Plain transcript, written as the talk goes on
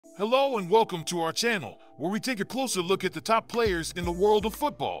Hello and welcome to our channel, where we take a closer look at the top players in the world of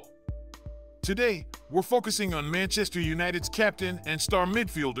football. Today, we're focusing on Manchester United's captain and star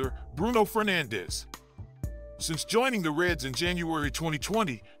midfielder, Bruno Fernandes. Since joining the Reds in January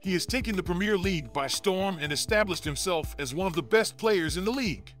 2020, he has taken the Premier League by storm and established himself as one of the best players in the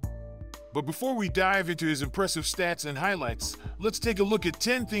league. But before we dive into his impressive stats and highlights, let's take a look at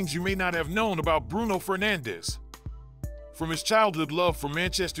 10 things you may not have known about Bruno Fernandes. From his childhood love for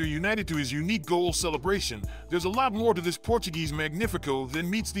Manchester United to his unique goal celebration, there's a lot more to this Portuguese magnifico than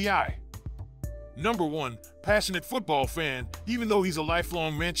meets the eye. Number 1. Passionate football fan. Even though he's a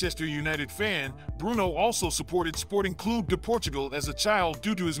lifelong Manchester United fan, Bruno also supported Sporting Clube de Portugal as a child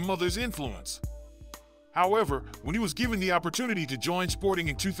due to his mother's influence. However, when he was given the opportunity to join Sporting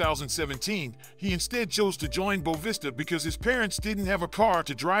in 2017, he instead chose to join Boavista because his parents didn't have a car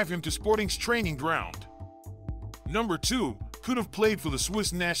to drive him to Sporting's training ground. Number 2. Could have played for the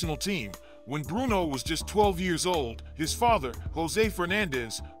Swiss national team. When Bruno was just 12 years old, his father, José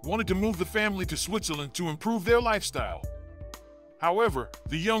Fernandes, wanted to move the family to Switzerland to improve their lifestyle. However,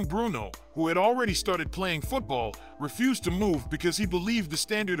 the young Bruno, who had already started playing football, refused to move because he believed the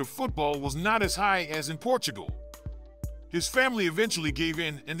standard of football was not as high as in Portugal. His family eventually gave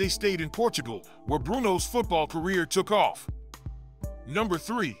in and they stayed in Portugal, where Bruno's football career took off. Number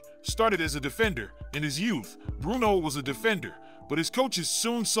 3. Started as a defender. In his youth, Bruno was a defender, but his coaches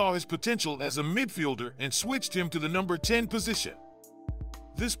soon saw his potential as a midfielder and switched him to the number 10 position.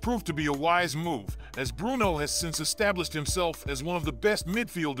 This proved to be a wise move, as Bruno has since established himself as one of the best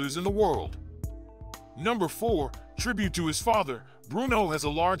midfielders in the world. Number 4. Tribute to his father. Bruno has a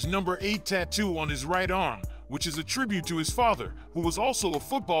large number 8 tattoo on his right arm, which is a tribute to his father, who was also a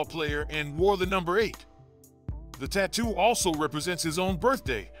football player and wore the number 8. The tattoo also represents his own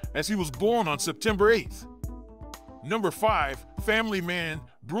birthday, as he was born on September 8th. Number 5. Family man.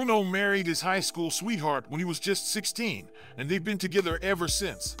 Bruno married his high school sweetheart when he was just 16, and they've been together ever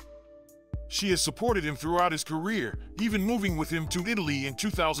since. She has supported him throughout his career, even moving with him to Italy in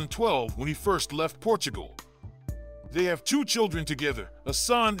 2012 when he first left Portugal. They have 2 children together, a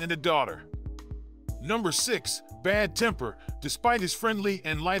son and a daughter. Number 6. Bad temper. Despite his friendly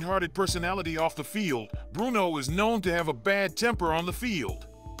and lighthearted personality off the field, Bruno is known to have a bad temper on the field.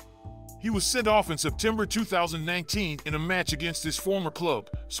 He was sent off in September 2019 in a match against his former club,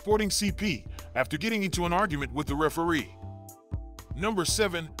 Sporting CP, after getting into an argument with the referee. Number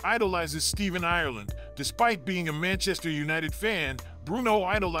 7. Idolizes Stephen Ireland. Despite being a Manchester United fan, Bruno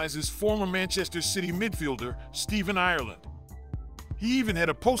idolizes former Manchester City midfielder Stephen Ireland. He even had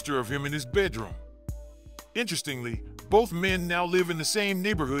a poster of him in his bedroom. Interestingly, both men now live in the same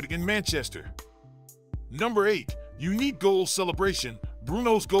neighborhood in Manchester. Number 8. Unique goal celebration.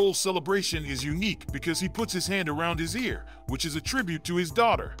 Bruno's goal celebration is unique because he puts his hand around his ear, which is a tribute to his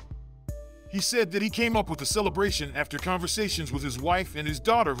daughter. He said that he came up with the celebration after conversations with his wife and his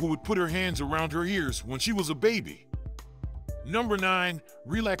daughter, who would put her hands around her ears when she was a baby. Number 9.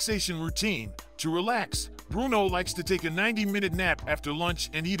 Relaxation routine. To relax, Bruno likes to take a 90-minute nap after lunch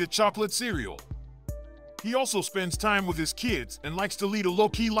and eat a chocolate cereal. He also spends time with his kids and likes to lead a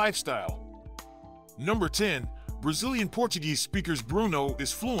low-key lifestyle. Number 10. Brazilian Portuguese speakers. Bruno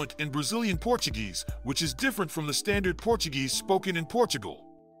is fluent in Brazilian Portuguese, which is different from the standard Portuguese spoken in Portugal.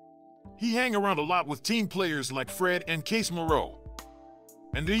 He hangs around a lot with team players like Fred and Casemiro.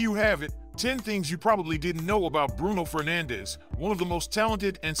 And there you have it, 10 things you probably didn't know about Bruno Fernandes, one of the most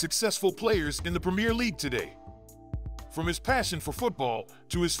talented and successful players in the Premier League today. From his passion for football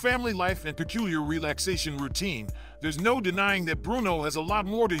to his family life and peculiar relaxation routine, there's no denying that Bruno has a lot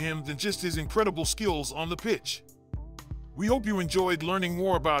more to him than just his incredible skills on the pitch. We hope you enjoyed learning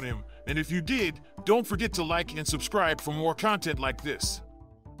more about him, and if you did, don't forget to like and subscribe for more content like this.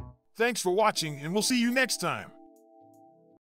 Thanks for watching, and we'll see you next time.